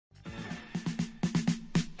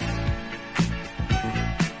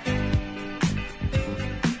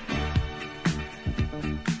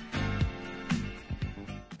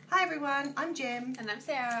everyone, I'm Jem. And I'm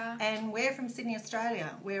Sarah. And we're from Sydney,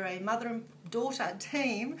 Australia. We're a mother and daughter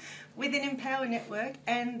team within Empower Network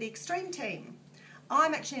and the Extreme team.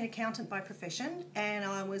 I'm actually an accountant by profession, and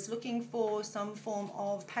I was looking for some form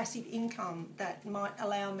of passive income that might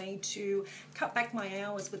allow me to cut back my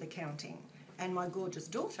hours with accounting. And my gorgeous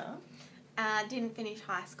daughter Didn't finish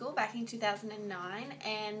high school back in 2009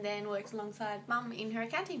 and then worked alongside Mum in her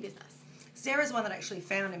accounting business. Sarah's one that actually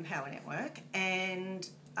found Empower Network, and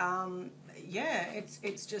yeah,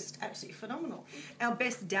 it's just absolutely phenomenal. Our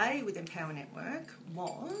best day with Empower Network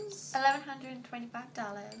was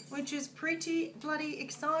 $1,125. which is pretty bloody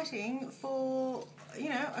exciting for, you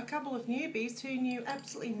know, a couple of newbies who knew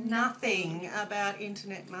absolutely nothing about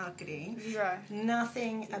internet marketing.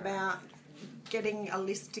 Nothing about getting a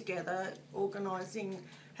list together, organising,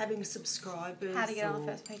 having subscribers. How to get on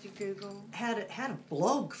the first page of Google. How to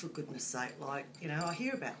blog, for goodness sake. Like, you know, I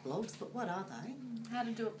hear about blogs, but what are they? How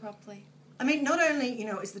to do it properly. I mean, not only, you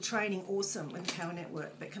know, is the training awesome with Empower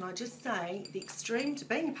Network, but can I just say,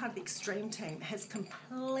 being a part of the Extreme team has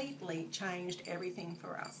completely changed everything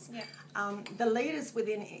for us. Yeah. The leaders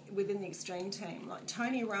within the Extreme team, like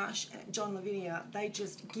Tony Rush and John Lavinia, they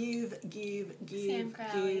just give. Sam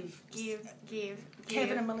Crowley, give.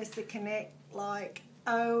 Kevin and Melissa Connect, like,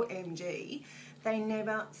 OMG. They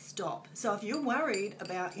never stop. So if you're worried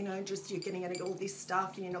about, you know, just you're getting into all this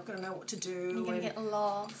stuff and you're not going to know what to do. You're going to get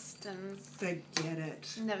lost and... Forget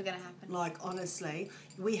it. Never going to happen. Like, honestly,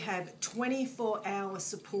 we have 24-hour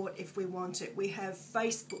support if we want it. We have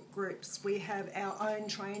Facebook groups. We have our own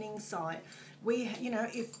training site. We, you know,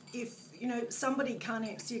 if you know, somebody can't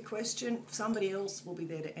answer your question, somebody else will be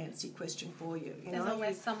there to answer your question for you. There's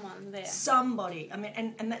always someone there. Somebody. I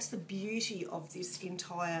mean, and that's the beauty of this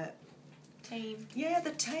entire... team. Yeah,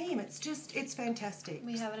 the team. It's fantastic.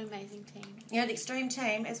 We have an amazing team. Yeah, the Extreme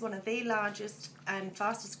team is one of the largest and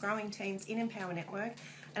fastest growing teams in Empower Network,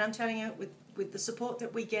 and I'm telling you, with the support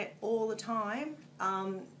that we get all the time,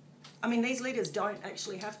 I mean, these leaders don't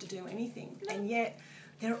actually have to do anything, and yet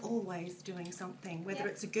they're always doing something, whether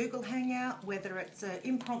it's a Google Hangout, whether it's an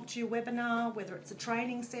impromptu webinar, whether it's a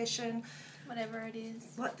training session. Whatever it is.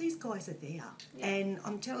 Like, these guys are there. Yeah. And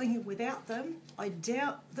I'm telling you, without them, I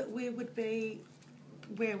doubt that we would be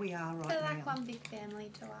where we are right now. They're like one big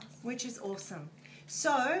family to us. Which is awesome.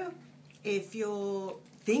 So, if you're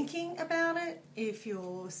thinking about it, if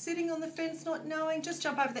you're sitting on the fence not knowing, just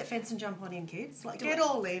jump over that fence and jump on in, kids. Like, get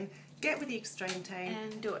all in, get with the Extreme team.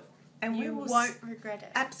 And do it. And you won't regret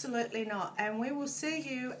it. Absolutely not. And we will see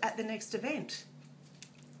you at the next event.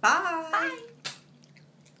 Bye. Bye.